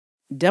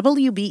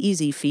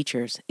WBEZ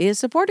Features is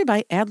supported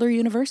by Adler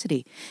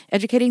University,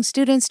 educating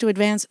students to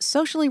advance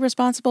socially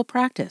responsible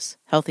practice,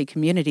 healthy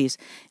communities,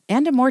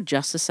 and a more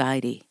just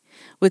society.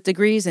 With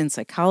degrees in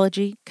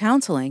psychology,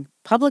 counseling,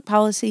 public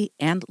policy,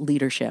 and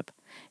leadership.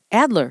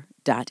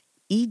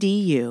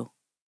 Adler.edu.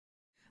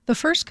 The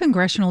 1st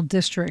Congressional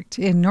District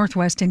in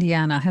Northwest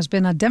Indiana has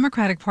been a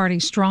Democratic Party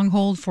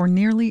stronghold for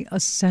nearly a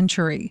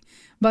century.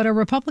 But a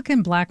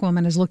Republican black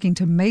woman is looking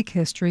to make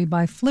history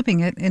by flipping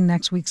it in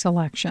next week's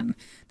election.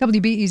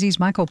 WBEZ's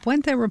Michael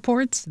Puente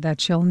reports that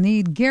she'll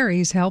need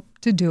Gary's help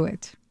to do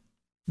it.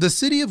 The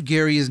city of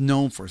Gary is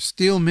known for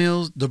steel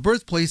mills, the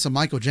birthplace of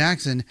Michael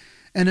Jackson,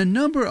 and a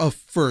number of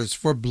firsts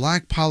for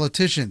black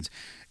politicians.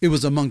 It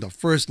was among the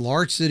first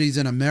large cities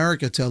in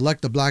America to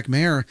elect a black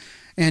mayor,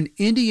 and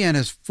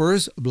Indiana's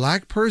first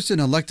black person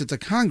elected to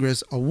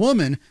Congress, a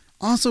woman,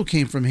 also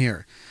came from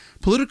here.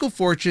 Political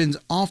fortunes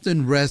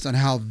often rest on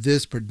how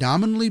this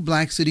predominantly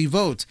black city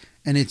votes,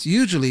 and it's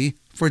usually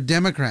for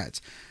Democrats.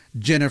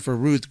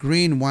 Jennifer-Ruth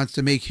Green wants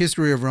to make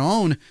history of her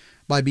own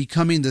by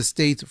becoming the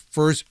state's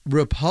first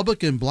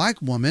Republican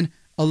black woman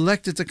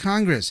elected to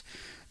Congress.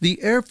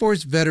 The Air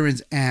Force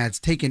veterans ads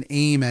taking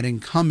aim at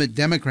incumbent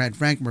Democrat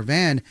Frank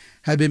Mervan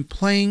have been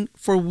playing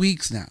for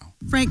weeks now.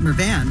 Frank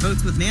Mervan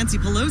votes with Nancy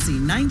Pelosi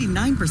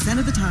 99%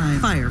 of the time.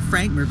 Fire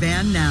Frank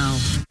Mervan now.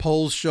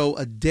 Polls show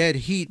a dead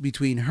heat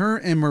between her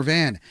and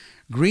Mervan.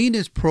 Green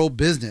is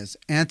pro-business,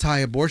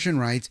 anti-abortion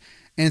rights,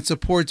 and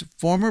supports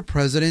former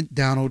President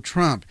Donald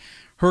Trump.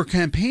 Her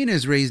campaign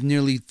has raised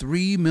nearly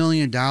 $3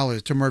 million to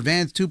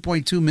Mervan's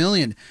 $2.2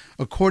 million,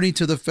 according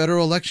to the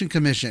Federal Election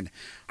Commission.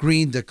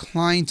 Green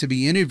declined to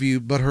be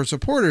interviewed, but her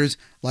supporters,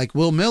 like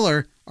Will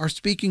Miller, are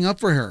speaking up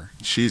for her.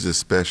 She's a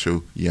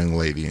special young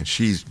lady, and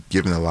she's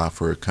given a lot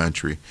for her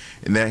country,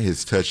 and that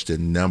has touched a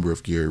number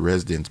of Gary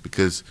residents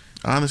because,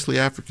 honestly,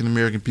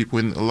 African-American people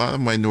and a lot of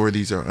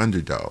minorities are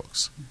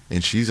underdogs,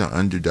 and she's an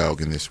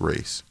underdog in this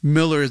race.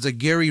 Miller is a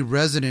Gary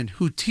resident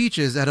who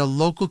teaches at a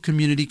local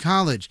community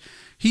college.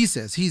 He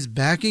says he's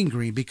backing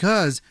Green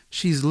because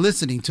she's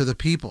listening to the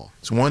people.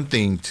 It's one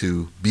thing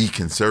to be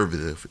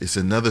conservative. It's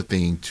another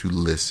thing to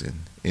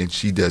listen, and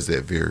she does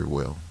that very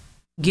well.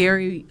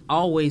 Gary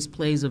always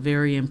plays a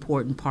very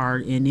important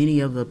part in any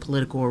of the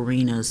political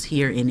arenas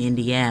here in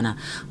Indiana,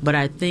 but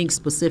I think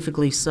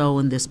specifically so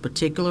in this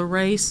particular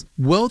race.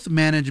 Wealth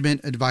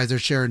management advisor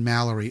Sharon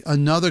Mallory,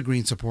 another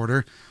Green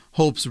supporter,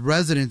 hopes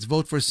residents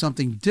vote for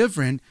something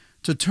different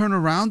to turn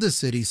around the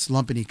city's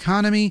slumping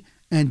economy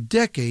and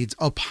decades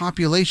of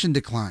population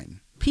decline.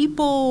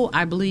 People,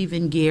 I believe,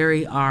 in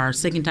Gary are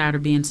sick and tired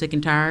of being sick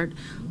and tired.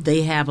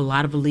 They have a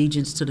lot of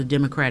allegiance to the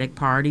Democratic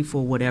Party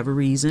for whatever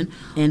reason.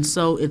 And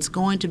so it's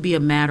going to be a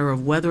matter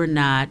of whether or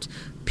not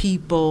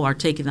people are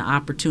taking the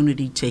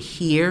opportunity to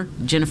hear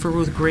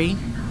Jennifer-Ruth Green.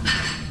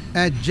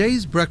 At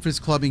Jay's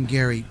Breakfast Club in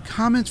Gary,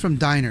 comments from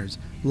diners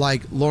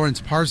like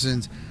Lawrence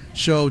Parsons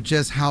show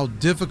just how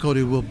difficult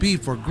it will be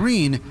for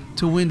Green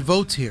to win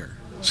votes here.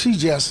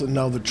 She's just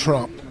another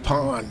Trump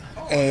pawn,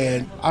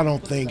 and I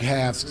don't think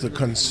has the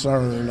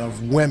concern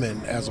of women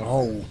as a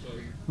whole.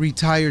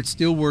 Retired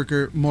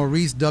steelworker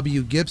Maurice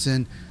W.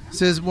 Gibson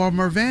says while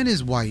Mervan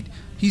is white,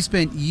 he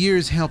spent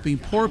years helping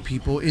poor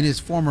people in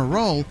his former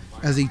role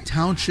as a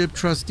township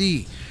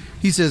trustee.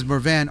 He says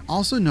Mervan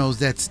also knows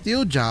that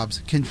steel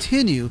jobs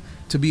continue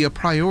to be a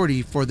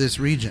priority for this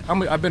region.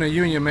 I've been a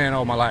union man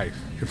all my life.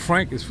 And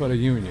Frank is for the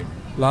union.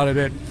 A lot of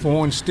that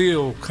foreign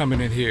steel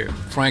coming in here,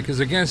 Frank is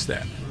against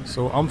that.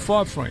 So I'm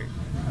for Frank.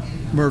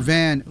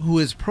 Mervan, who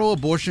is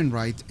pro-abortion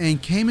rights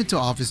and came into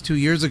office 2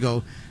 years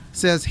ago,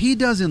 says he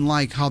doesn't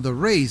like how the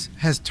race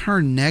has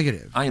turned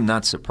negative. I am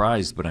not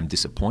surprised, but I'm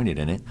disappointed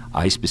in it.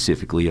 I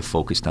specifically have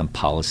focused on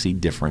policy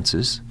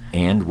differences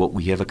and what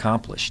we have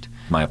accomplished.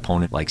 My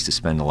opponent likes to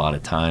spend a lot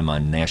of time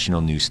on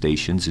national news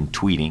stations and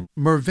tweeting.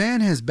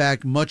 Mervan has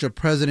backed much of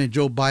President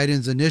Joe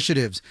Biden's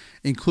initiatives,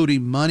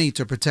 including money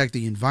to protect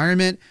the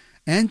environment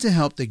and to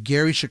help the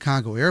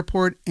Gary-Chicago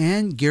Airport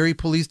and Gary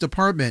Police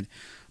Department.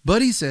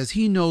 But he says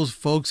he knows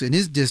folks in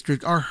his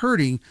district are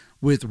hurting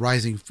with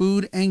rising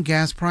food and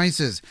gas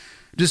prices.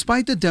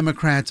 Despite the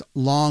Democrats'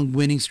 long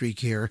winning streak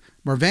here,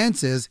 Mervan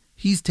says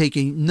he's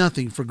taking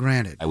nothing for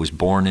granted. I was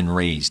born and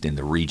raised in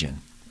the region,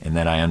 and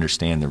that I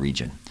understand the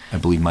region. I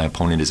believe my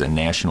opponent is a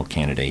national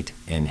candidate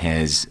and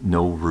has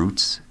no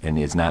roots and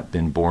has not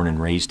been born and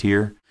raised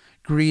here.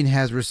 Green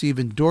has received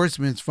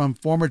endorsements from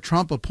former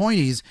Trump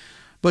appointees,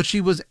 but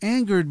she was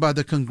angered by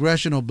the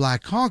Congressional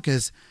Black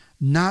Caucus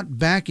not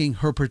backing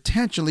her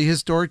potentially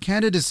historic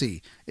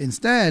candidacy.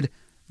 Instead,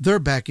 they're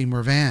backing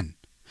Mervan.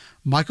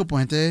 Michael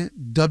Puente,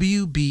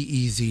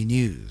 WBEZ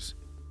News.